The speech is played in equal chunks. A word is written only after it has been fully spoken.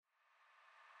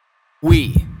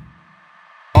We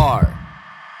are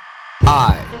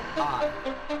I.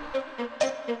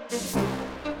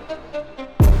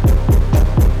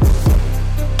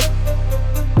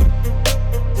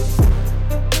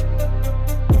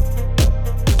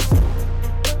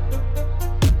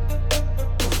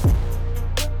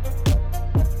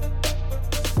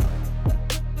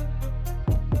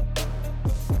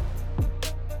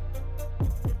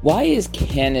 Why is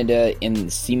Canada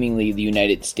and seemingly the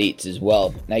United States as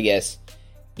well? I guess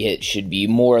it should be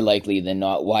more likely than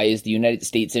not. Why is the United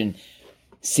States and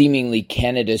seemingly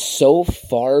Canada so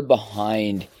far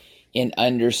behind in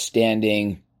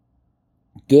understanding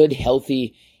good,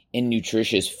 healthy, and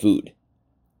nutritious food?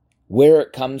 Where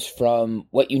it comes from,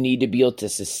 what you need to be able to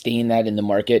sustain that in the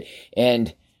market,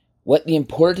 and what the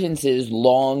importance is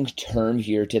long term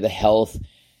here to the health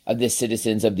of the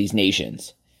citizens of these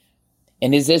nations.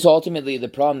 And is this ultimately the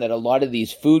problem that a lot of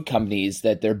these food companies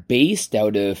that they're based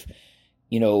out of,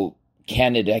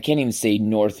 Canada, I can't even say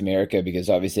North America because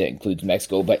obviously it includes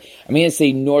Mexico, but I'm going to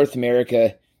say North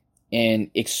America and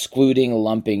excluding,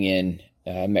 lumping in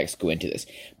Mexico into this.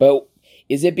 But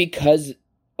is it because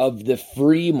of the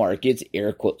free markets,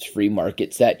 air quotes, free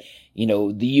markets that,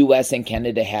 the US and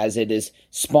Canada has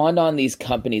spawned on these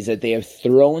companies that they have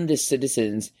thrown the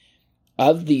citizens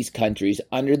of these countries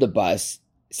under the bus,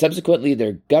 subsequently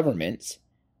their governments,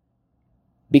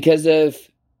 because of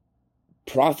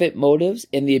profit motives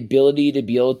and the ability to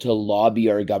be able to lobby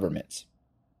our governments?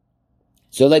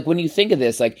 So when you think of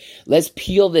this, let's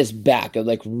peel this back of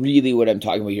really what I'm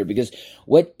talking about here, because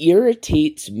what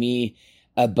irritates me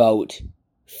about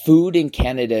food in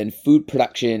Canada and food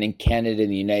production in Canada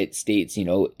and the United States,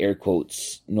 air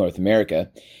quotes, North America,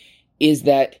 is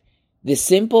that the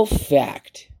simple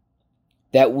fact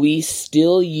that we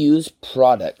still use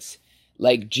products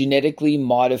like genetically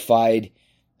modified,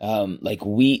 like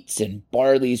wheats and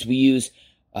barleys. We use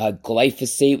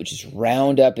glyphosate, which is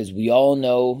Roundup, as we all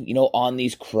know, on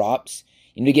these crops,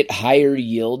 to get higher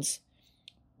yields.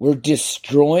 We're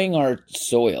destroying our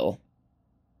soil.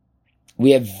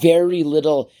 We have very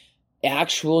little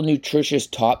actual nutritious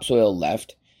topsoil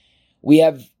left. We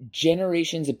have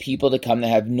generations of people to come that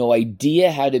have no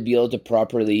idea how to be able to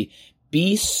properly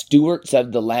be stewards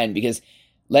of the land, because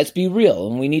let's be real,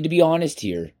 and we need to be honest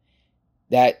here,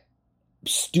 that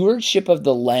stewardship of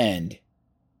the land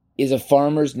is a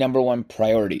farmer's number one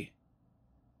priority,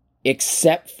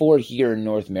 except for here in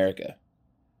North America.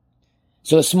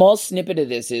 So a small snippet of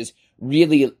this is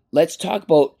really, let's talk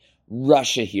about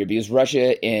Russia here, because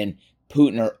Russia and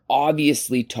Putin are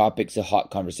obviously topics of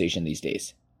hot conversation these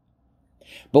days.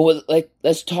 But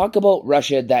let's talk about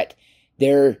Russia, that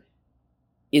there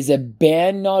is a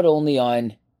ban not only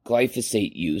on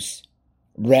glyphosate use,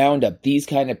 Roundup, these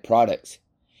kind of products,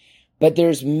 but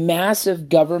there's massive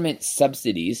government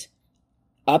subsidies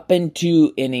up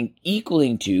into and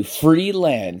equaling to free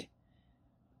land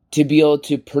to be able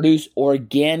to produce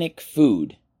organic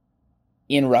food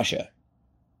in Russia.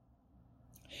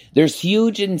 There's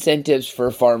huge incentives for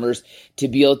farmers to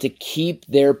be able to keep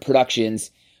their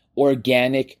productions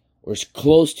organic or as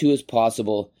close to as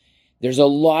possible. There's a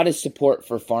lot of support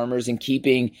for farmers in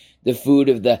keeping the food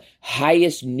of the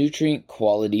highest nutrient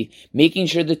quality, making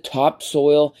sure the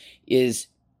topsoil is,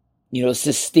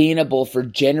 sustainable for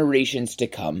generations to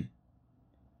come.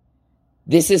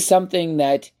 This is something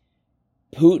that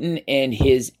Putin and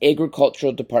his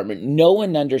agricultural department know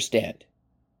and understand.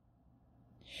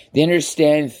 They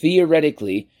understand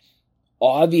theoretically,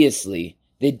 obviously,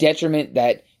 the detriment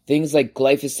that things like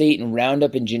glyphosate and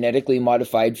Roundup and genetically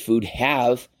modified food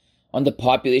have on the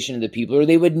population of the people, or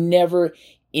they would never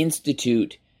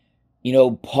institute,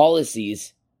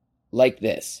 policies like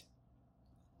this,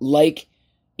 like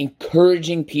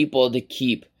encouraging people to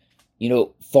keep,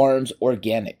 farms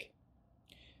organic.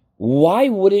 Why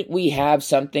wouldn't we have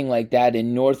something like that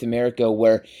in North America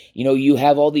where, you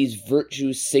have all these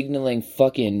virtue signaling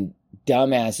fucking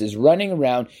dumbasses running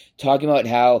around talking about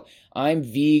how I'm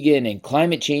vegan and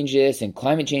climate change this and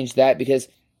climate change that, because,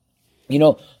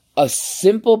 a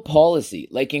simple policy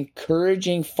like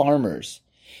encouraging farmers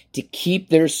to keep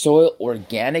their soil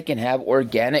organic and have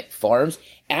organic farms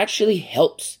actually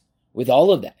helps with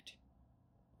all of that.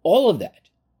 All of that.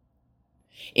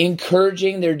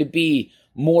 Encouraging there to be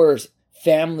more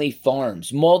family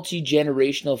farms,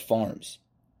 multi-generational farms.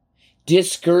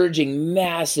 Discouraging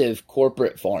massive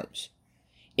corporate farms.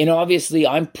 And obviously,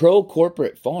 I'm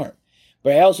pro-corporate farm.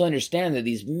 But I also understand that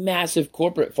these massive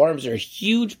corporate farms are a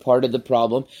huge part of the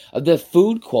problem of the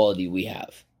food quality we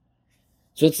have.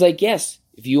 So it's yes,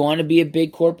 if you want to be a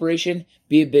big corporation,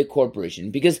 be a big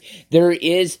corporation. Because there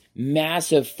is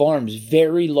massive farms,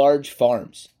 very large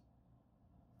farms,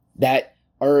 that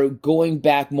are going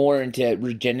back more into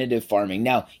regenerative farming.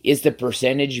 Now, is the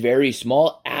percentage very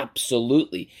small?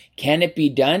 Absolutely. Can it be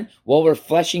done? Well, we're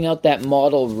fleshing out that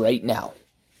model right now.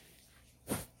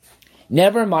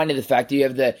 Never mind the fact that you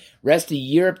have the rest of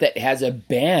Europe that has a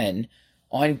ban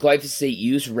on glyphosate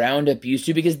use, Roundup use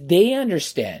too, because they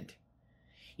understand,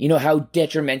 how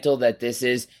detrimental that this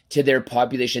is to their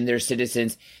population, their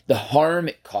citizens, the harm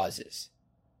it causes.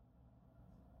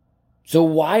 So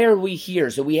why are we here?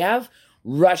 So we have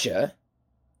Russia,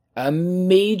 a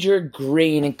major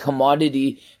grain and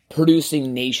commodity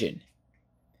producing nation.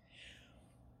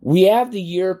 We have the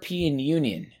European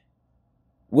Union,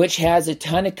 which has a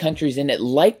ton of countries in it,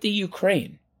 like the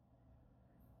Ukraine,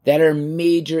 that are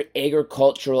major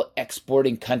agricultural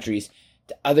exporting countries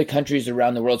to other countries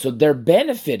around the world. So they're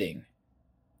benefiting.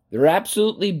 They're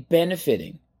absolutely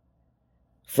benefiting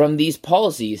from these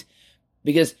policies,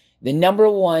 because the number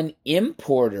one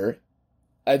importer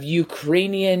of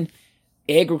Ukrainian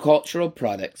agricultural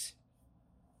products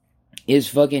is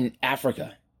fucking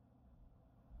Africa.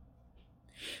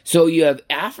 So you have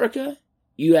Africa,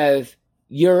 you have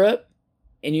Europe,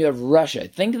 and you have Russia.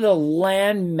 Think of the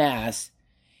land mass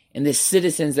and the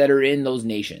citizens that are in those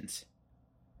nations.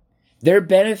 They're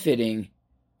benefiting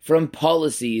from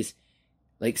policies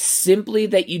like simply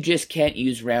that you just can't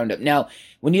use Roundup. Now,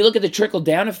 when you look at the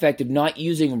trickle-down effect of not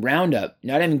using Roundup,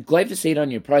 not having glyphosate on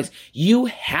your products, you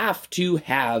have to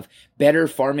have better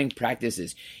farming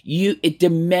practices. It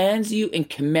demands you and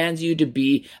commands you to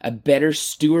be a better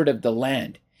steward of the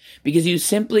land, because you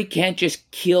simply can't just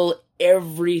kill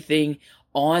everything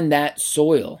on that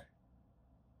soil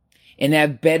and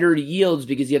have better yields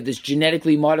because you have this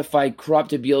genetically modified crop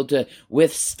to be able to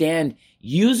withstand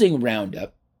using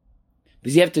Roundup.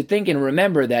 Because you have to think and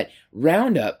remember that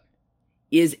Roundup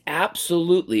is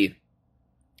absolutely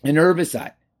an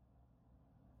herbicide.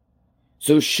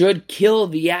 So should kill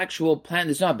the actual plant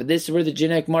that's not. But this is where the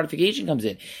genetic modification comes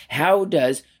in. How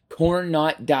does corn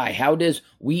not die? How does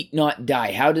wheat not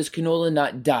die? How does canola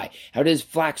not die? How does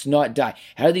flax not die?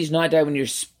 How do these not die when you're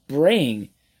spraying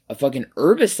a fucking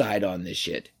herbicide on this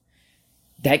shit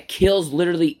that kills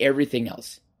literally everything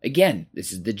else? Again,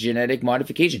 this is the genetic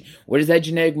modification. What does that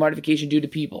genetic modification do to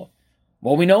people?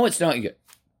 Well, we know it's not good.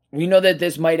 We know that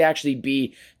this might actually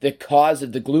be the cause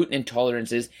of the gluten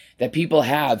intolerances that people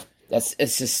have. That's a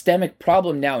systemic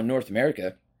problem now in North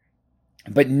America,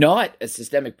 but not a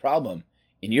systemic problem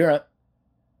in Europe.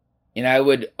 And I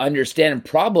would understand and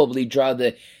probably draw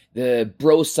the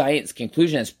bro science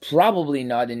conclusion that's probably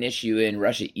not an issue in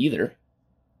Russia either.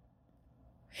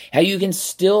 How you can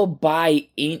still buy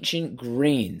ancient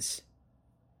grains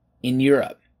in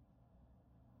Europe.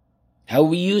 How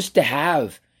we used to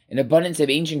have an abundance of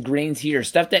ancient grains here.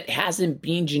 Stuff that hasn't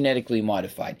been genetically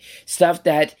modified. Stuff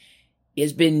that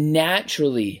has been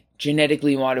naturally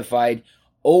genetically modified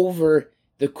over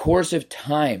the course of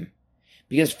time.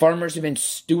 Because farmers have been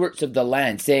stewards of the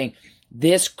land, saying,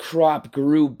 this crop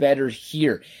grew better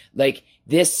here. Like,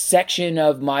 this section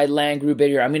of my land grew better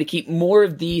here. I'm going to keep more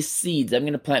of these seeds. I'm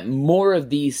going to plant more of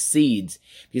these seeds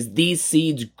because these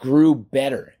seeds grew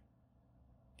better.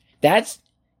 That's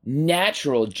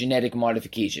natural genetic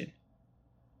modification.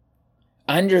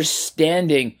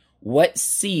 Understanding what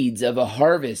seeds of a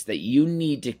harvest that you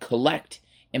need to collect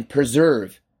and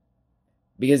preserve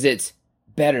because it's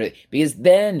better. Because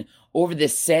then, over the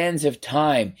sands of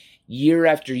time, year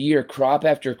after year, crop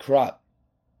after crop,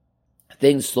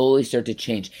 things slowly start to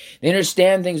change. They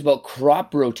understand things about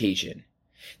crop rotation.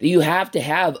 That you have to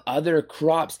have other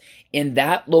crops in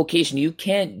that location. You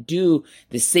can't do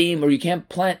the same, or you can't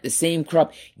plant the same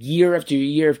crop year after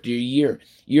year after year.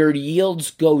 Your yields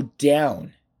go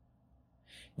down.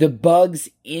 The bugs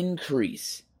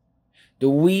increase. The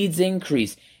weeds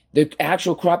increase. The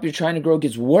actual crop you're trying to grow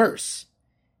gets worse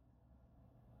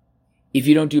if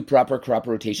you don't do proper crop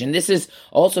rotation. This is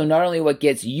also not only what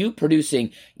gets you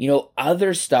producing,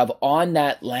 other stuff on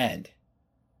that land,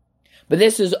 but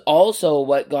this is also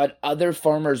what got other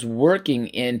farmers working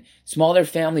in smaller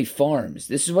family farms.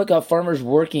 This is what got farmers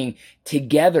working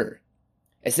together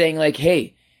and saying like,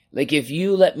 hey, like if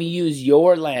you let me use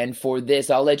your land for this,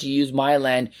 I'll let you use my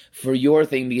land for your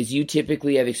thing because you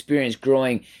typically have experience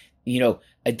growing,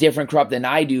 a different crop than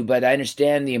I do, but I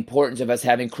understand the importance of us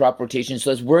having crop rotation,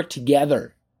 so let's work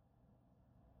together.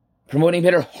 Promoting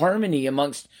better harmony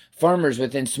amongst farmers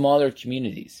within smaller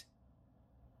communities.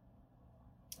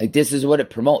 Like, this is what it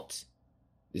promotes.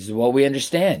 This is what we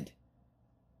understand.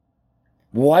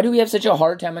 Why do we have such a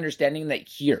hard time understanding that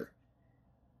here?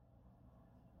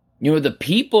 The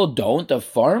people don't, the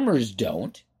farmers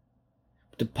don't,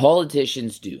 but the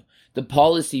politicians do, the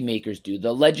policymakers do,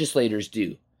 the legislators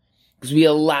do. because we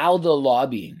allow the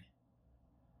lobbying.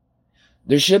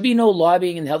 There should be no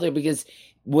lobbying in healthcare because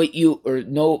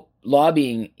no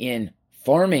lobbying in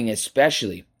farming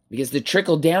especially, because the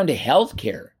trickle down to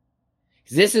healthcare.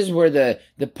 This is where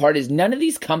the part is, none of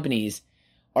these companies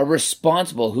are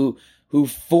responsible who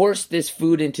force this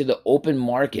food into the open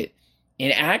market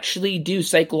and actually do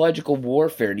psychological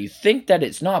warfare. And you think that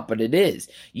it's not, but it is.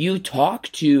 You talk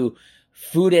to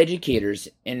food educators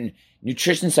and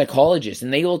nutrition psychologists,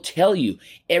 and they will tell you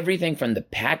everything from the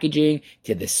packaging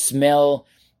to the smell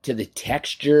to the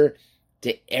texture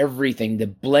to everything, the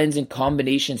blends and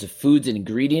combinations of foods and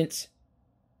ingredients.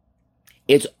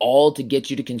 It's all to get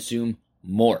you to consume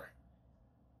more.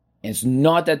 And it's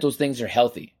not that those things are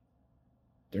healthy.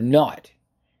 They're not.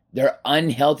 They're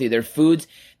unhealthy. They're foods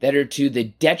that are to the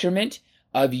detriment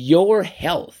of your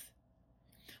health,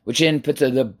 which then puts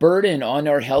the burden on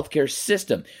our healthcare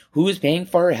system. Who's paying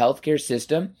for our healthcare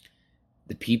system?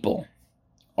 The people.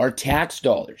 Our tax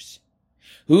dollars.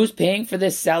 Who's paying for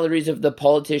the salaries of the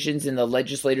politicians and the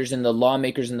legislators and the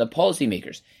lawmakers and the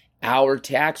policymakers? Our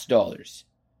tax dollars.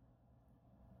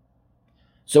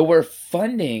 So we're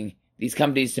funding these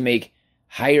companies to make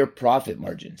higher profit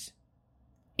margins,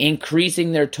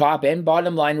 increasing their top and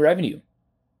bottom line revenue.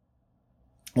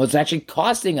 Well, it's actually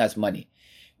costing us money.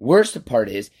 Worst part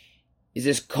is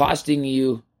this costing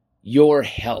you your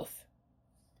health?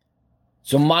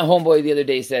 So my homeboy the other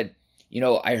day said,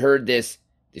 I heard this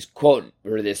quote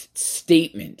or this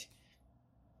statement,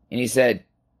 and he said,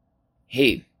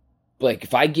 hey, Blake,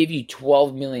 if I give you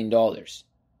 $12 million, $10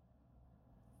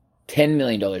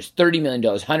 million, $30 million,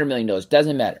 $100 million,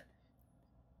 doesn't matter,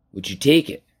 would you take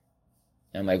it?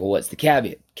 And I'm like, well, what's the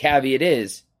caveat? Caveat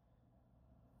is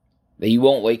that you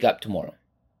won't wake up tomorrow.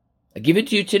 I give it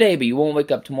to you today, but you won't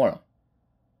wake up tomorrow.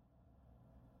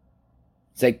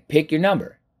 It's like, pick your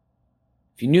number.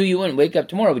 If you knew you wouldn't wake up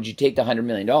tomorrow, would you take the $100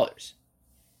 million?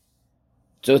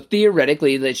 So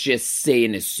theoretically, let's just say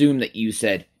and assume that you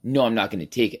said, no, I'm not going to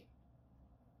take it.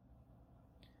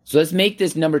 So let's make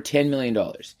this number $10 million.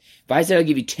 If I said I'll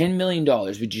give you $10 million,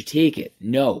 would you take it?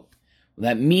 No. Well,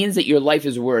 that means that your life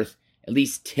is worth at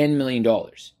least $10 million.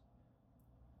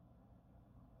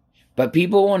 But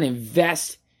people won't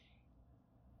invest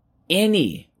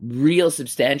any real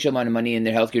substantial amount of money in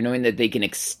their healthcare knowing that they can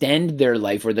extend their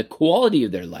life or the quality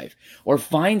of their life, or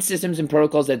find systems and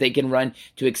protocols that they can run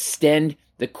to extend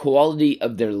the quality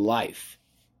of their life.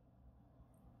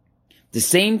 At the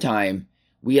same time,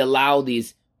 we allow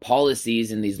these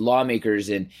policies and these lawmakers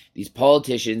and these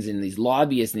politicians and these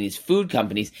lobbyists and these food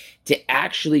companies to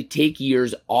actually take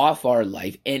years off our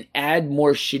life and add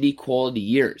more shitty quality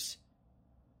years.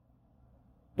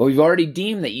 But we've already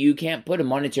deemed that you can't put a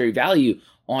monetary value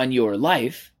on your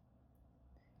life.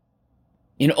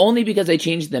 And only because I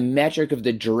changed the metric of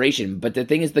the duration. But the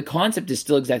thing is, the concept is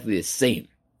still exactly the same.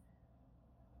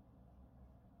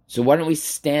 So why don't we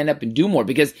stand up and do more?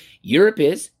 Because Europe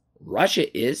is,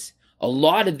 Russia is, a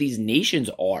lot of these nations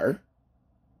are.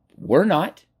 We're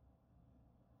not.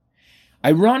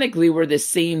 Ironically, we're the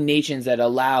same nations that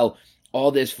allow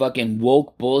all this fucking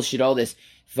woke bullshit, all this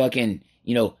fucking,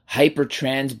 hyper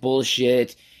trans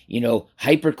bullshit,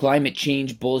 hyper climate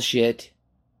change bullshit.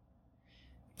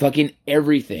 Fucking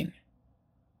everything.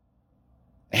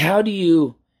 How do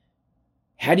you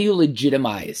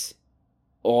legitimize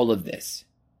all of this?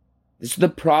 This is the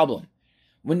problem.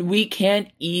 When we can't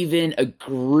even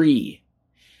agree,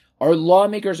 our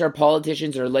lawmakers, our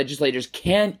politicians, our legislators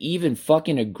can't even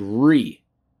fucking agree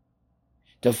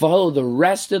to follow the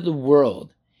rest of the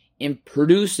world in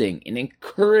producing and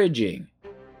encouraging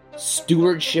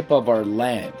stewardship of our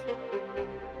land.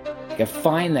 I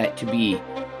find that to be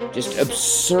just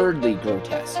absurdly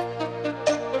grotesque.